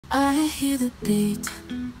I hear the beat,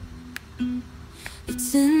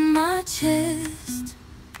 it's in my chest,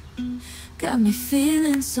 got me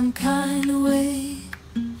feeling some kind of way.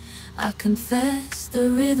 I confess the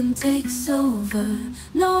rhythm takes over,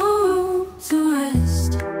 no room to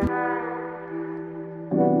rest.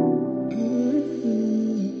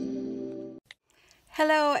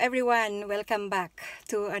 Hello everyone, welcome back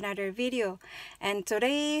to another video, and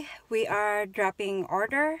today we are dropping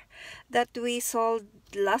order that we sold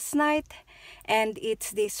last night, and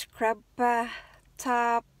it's the scrub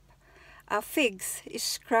top figs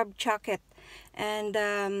scrub jacket. And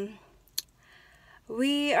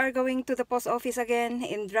we are going to the post office again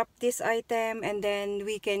and drop this item, and then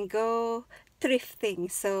we can go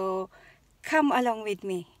thrifting, so come along with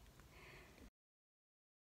me.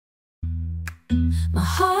 My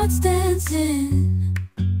heart's dancing,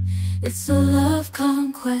 it's a love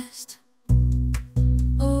conquest.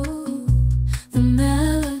 Oh, the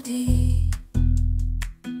melody,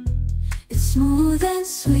 it's smooth and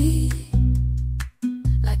sweet,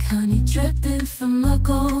 like honey dripping from a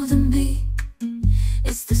golden bee.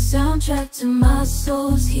 It's the soundtrack to my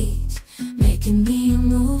soul's heat, making me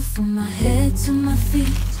move from my head to my feet.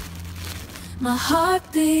 My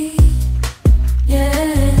heartbeat,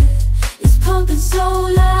 yeah, pumping so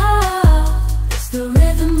loud, it's the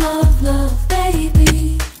rhythm of love,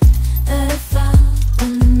 baby, that I found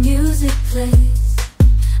when the music plays.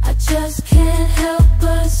 I just can't help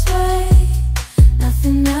but sway,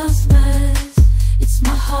 nothing else matters, it's my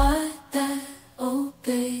heart that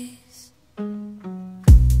obeys.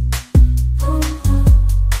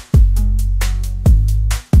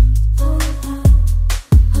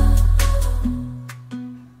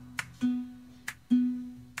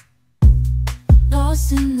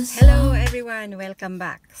 Hello everyone, welcome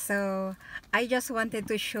back. So I just wanted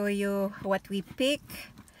to show you what we pick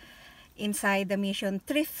inside the Mission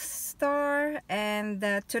thrift store, and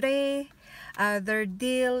today their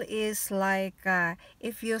deal is like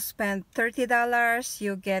if you spend $30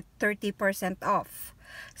 you get 30% off.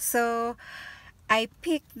 So I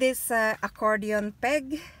picked this accordion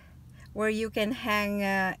peg where you can hang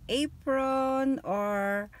apron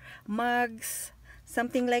or mugs,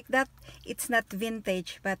 something like that. It's not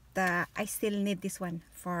vintage, but I still need this one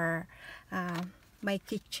for my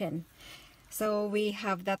kitchen. So we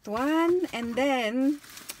have that one, and then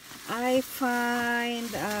I find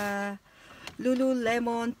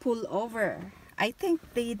Lululemon pullover. I think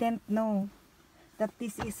they didn't know that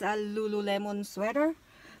this is a Lululemon sweater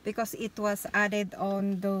because it was added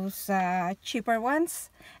on those cheaper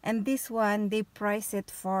ones, and this one they price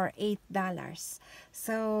it for $8.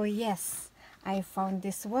 So yes, I found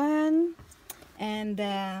this one, and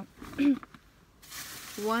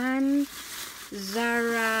one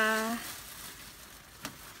Zara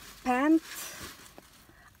pant.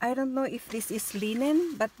 I don't know if this is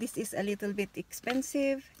linen, but this is a little bit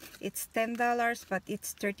expensive. It's $10, but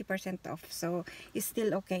it's 30% off, so it's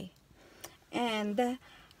still okay. And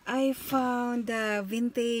I found a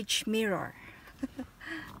vintage mirror.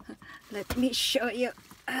 Let me show you.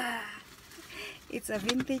 It's a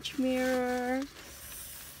vintage mirror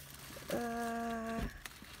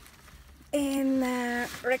in a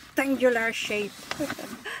rectangular shape.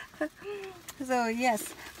 So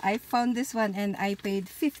yes, I found this one and I paid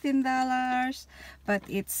 $15, but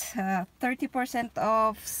it's 30%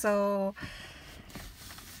 off, so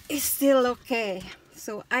it's still okay.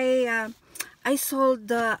 So I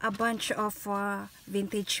sold a bunch of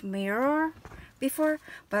vintage mirror before,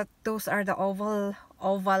 but those are the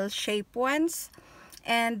oval shape ones,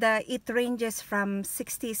 and it ranges from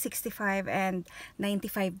 $60, $65, and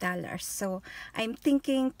 $95. So I'm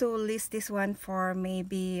thinking to list this one for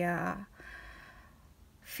maybe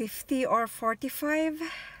 $50 or $45.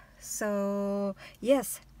 So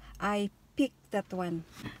yes, I picked that one.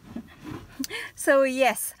 So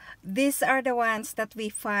yes, these are the ones that we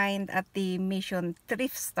find at the Mission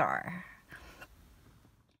thrift store.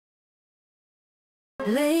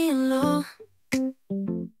 Laying low,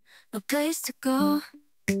 no place to go.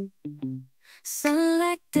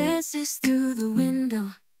 Sunlight dances through the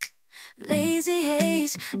window. Lazy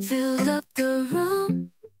haze filled up the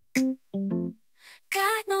room.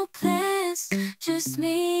 Got no plans, just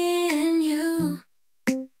me and you.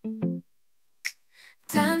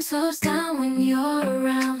 Time slows down when you're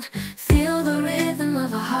around. Feel the rhythm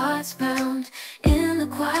of our hearts pound. In the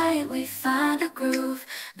quiet we find a groove.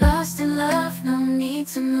 Lost in love, no need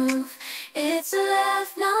to move. It's a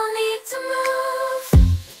love, no need to move.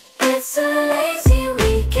 It's a lazy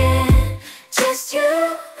weekend, just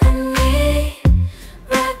you and me,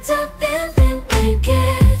 wrapped up in pink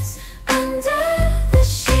blankets under the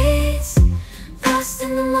sheets, lost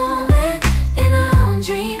in the moment. moment in our own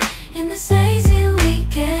dream. In this lazy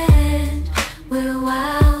weekend, we're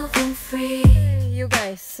wild and free. You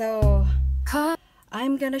guys, so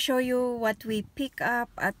I'm gonna show you what we pick up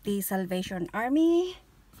at the Salvation Army.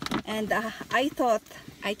 And I thought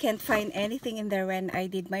I can't find anything in there when I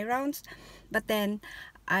did my rounds, but then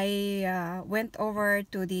I went over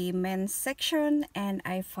to the men's section and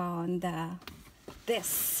I found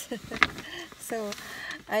this. So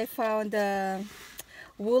I found a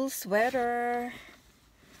wool sweater,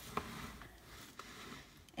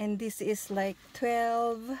 and this is like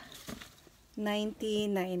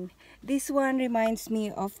 $12.99. This one reminds me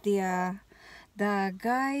of the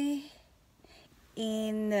guy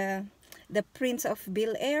in the Prince of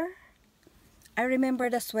Bel-Air. I remember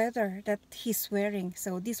the sweater that he's wearing,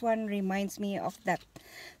 so this one reminds me of that.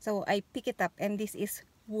 So I pick it up, and this is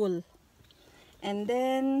wool. And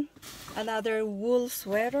then another wool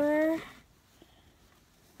sweater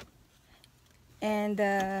and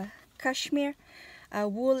cashmere,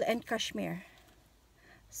 wool and cashmere.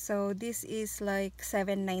 So this is like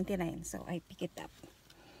 $7.99, so I pick it up.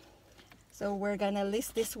 So we're gonna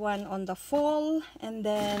list this one on the fall. And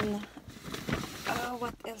then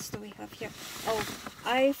what else do we have here? Oh,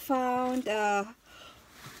 I found a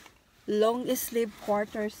long sleeve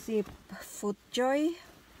quarter zip FootJoy,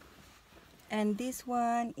 and this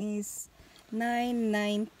one is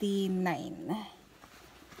 $9.99.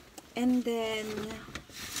 And then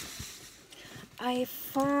I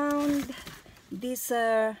found this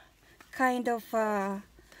kind of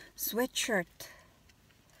sweatshirt.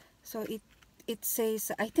 So it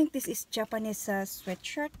says, I think this is Japanese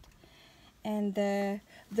sweatshirt, and there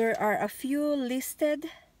are a few listed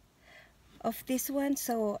of this one,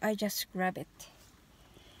 so I just grab it.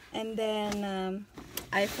 And then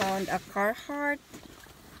I found a Carhartt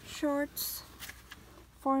shorts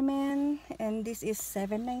for men, and this is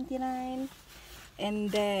 $7.99. And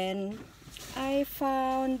then I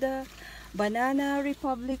found Banana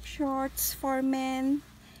Republic shorts for men,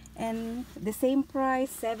 and the same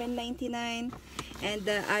price, $7.99. And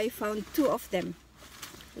I found two of them,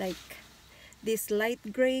 like this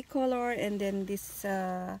light gray color and then this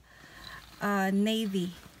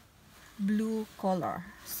navy blue color.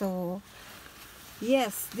 So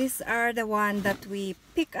yes, these are the one that we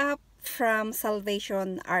pick up from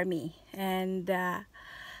Salvation Army. And the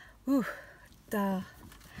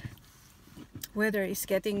weather is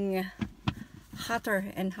getting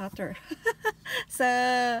hotter and hotter.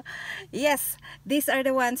 So yes, these are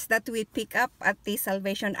the ones that we pick up at the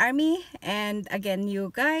Salvation Army. And again,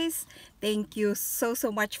 you guys, thank you so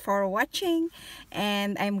much for watching,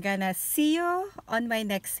 and I'm gonna see you on my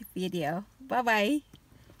next video. Bye bye.